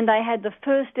 And they had the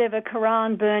first ever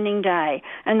Quran burning day.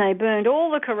 And they burned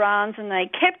all the Qurans and they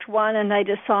kept one and they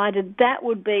decided that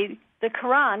would be the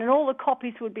Quran and all the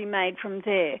copies would be made from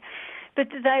there. But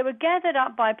they were gathered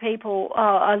up by people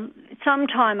some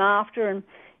time after, and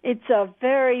it's a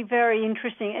very, very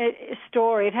interesting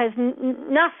story. It has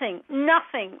nothing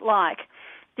like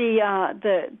the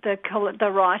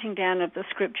writing down of the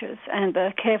scriptures and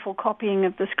the careful copying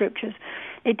of the scriptures.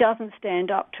 It doesn't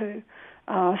stand up to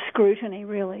scrutiny,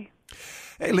 really.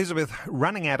 Elizabeth,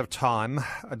 running out of time,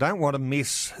 I don't want to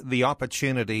miss the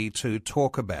opportunity to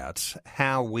talk about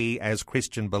how we as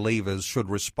Christian believers should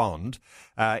respond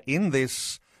in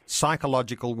this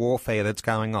psychological warfare that's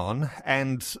going on,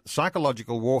 and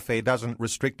psychological warfare doesn't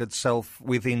restrict itself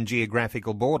within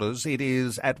geographical borders. It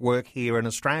is at work here in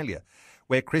Australia.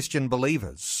 We're Christian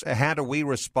believers. How do we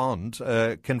respond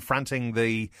confronting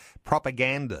the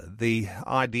propaganda, the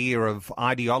idea of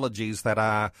ideologies that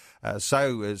are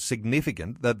so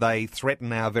significant that they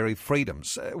threaten our very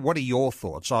freedoms? What are your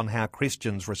thoughts on how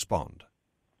Christians respond?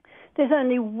 There's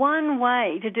only one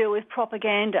way to deal with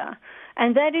propaganda,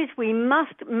 and that is we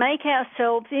must make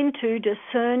ourselves into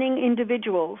discerning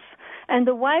individuals. And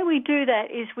the way we do that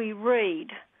is we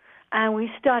read and we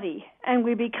study and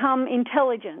we become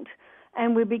intelligent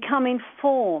and we become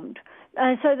informed.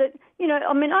 And so that,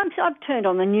 I've turned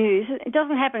on the news. It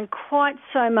doesn't happen quite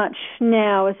so much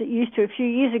now as it used to a few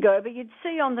years ago, but you'd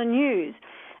see on the news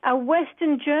a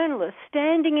Western journalist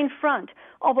standing in front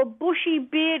of a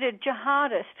bushy-bearded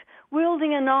jihadist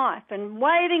wielding a knife and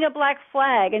waving a black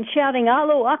flag and shouting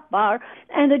Allahu Akbar,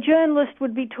 and the journalist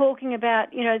would be talking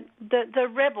about, the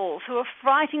rebels who are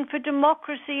fighting for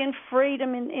democracy and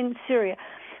freedom in Syria.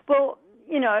 Well,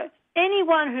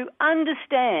 anyone who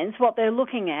understands what they're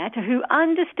looking at, who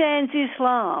understands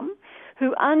Islam,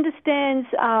 who understands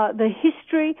the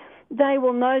history, they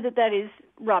will know that that is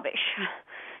rubbish.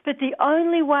 But the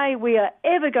only way we are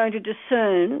ever going to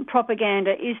discern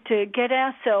propaganda is to get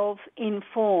ourselves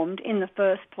informed in the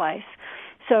first place.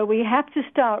 So we have to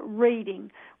start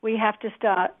reading. We have to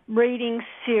start reading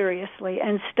seriously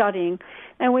and studying.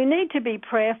 And we need to be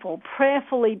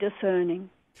prayerfully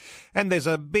discerning. And there's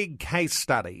a big case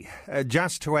study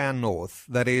just to our north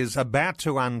that is about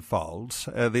to unfold,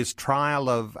 this trial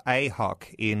of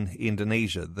Ahok in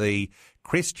Indonesia, the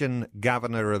Christian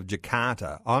governor of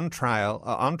Jakarta, on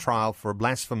trial for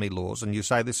blasphemy laws, and you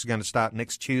say this is going to start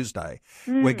next Tuesday.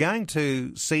 We're going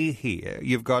to see here,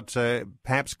 you've got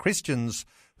perhaps Christians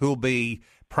who'll be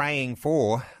praying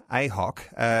for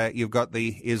Ahok. You've got the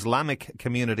Islamic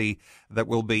community that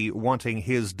will be wanting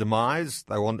his demise.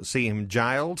 They want to see him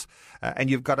jailed.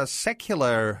 And you've got a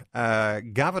secular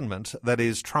government that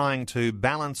is trying to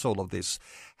balance all of this.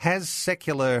 Has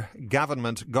secular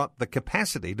government got the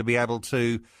capacity to be able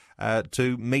to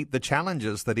meet the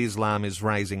challenges that Islam is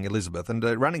raising, Elizabeth? And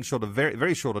running short of very,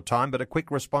 very short of time, but a quick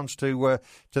response to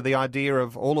the idea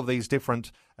of all of these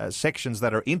different sections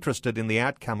that are interested in the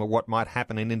outcome of what might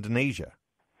happen in Indonesia.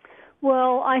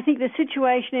 Well, I think the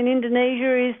situation in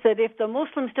Indonesia is that if the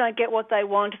Muslims don't get what they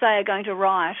want, they are going to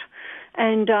riot.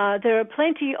 And there are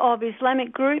plenty of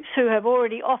Islamic groups who have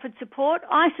already offered support.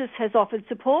 ISIS has offered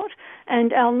support,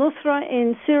 and al-Nusra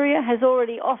in Syria has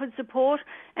already offered support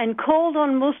and called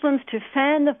on Muslims to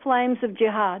fan the flames of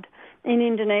jihad in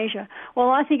Indonesia.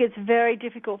 Well, I think it's very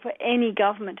difficult for any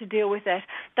government to deal with that.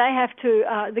 They have to.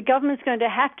 The government's going to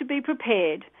have to be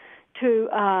prepared to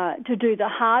do the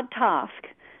hard task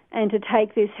and to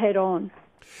take this head on.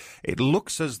 It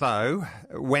looks as though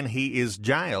when he is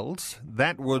jailed,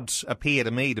 that would appear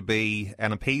to me to be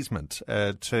an appeasement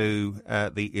to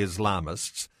the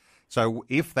Islamists. So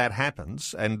if that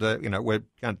happens, and we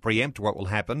can't preempt what will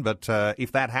happen, but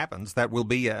if that happens, that will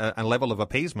be a level of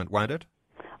appeasement, won't it?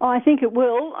 Oh, I think it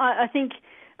will. I think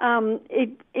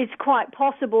it's quite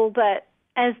possible that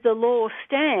as the law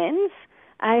stands,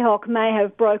 Ahok may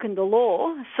have broken the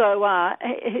law, so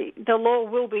the law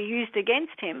will be used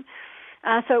against him.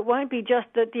 So it won't be just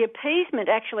that the appeasement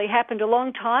actually happened a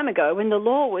long time ago when the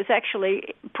law was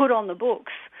actually put on the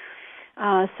books.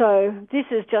 So this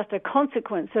is just a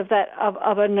consequence of that,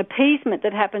 of an appeasement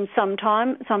that happened some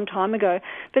time ago.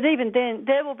 But even then,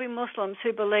 there will be Muslims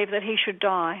who believe that he should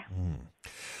die.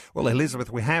 Well, Elizabeth,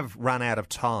 we have run out of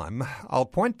time. I'll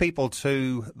point people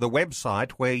to the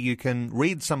website where you can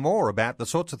read some more about the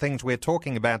sorts of things we're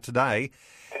talking about today.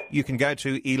 You can go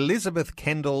to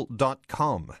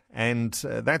elizabethkendall.com, and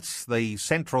that's the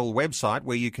central website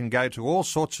where you can go to all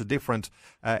sorts of different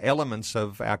elements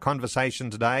of our conversation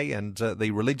today, and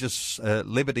the Religious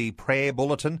Liberty Prayer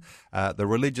Bulletin, the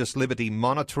Religious Liberty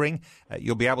Monitoring.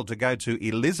 You'll be able to go to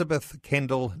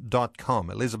elizabethkendall.com.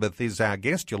 Elizabeth is our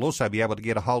guest. You'll also be able to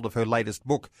get a hold of her latest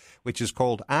book, which is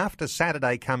called After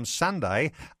Saturday Comes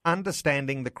Sunday,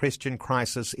 Understanding the Christian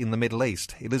Crisis in the Middle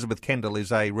East. Elizabeth Kendall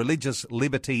is a religious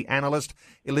liberty analyst.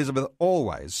 Elizabeth,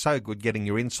 always so good getting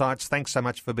your insights. Thanks so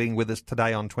much for being with us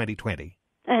today on 2020.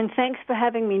 And thanks for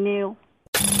having me, Neil.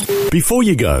 Before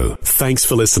you go, thanks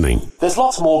for listening. There's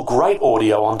lots more great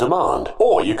audio on demand,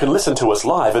 or you can listen to us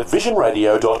live at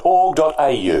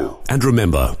visionradio.org.au. And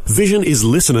remember, Vision is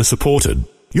listener supported.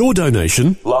 Your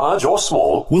donation, large or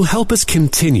small, will help us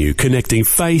continue connecting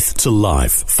faith to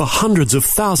life for hundreds of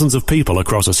thousands of people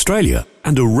across Australia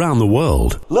and around the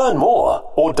world. Learn more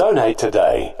or donate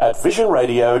today at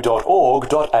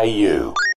visionradio.org.au.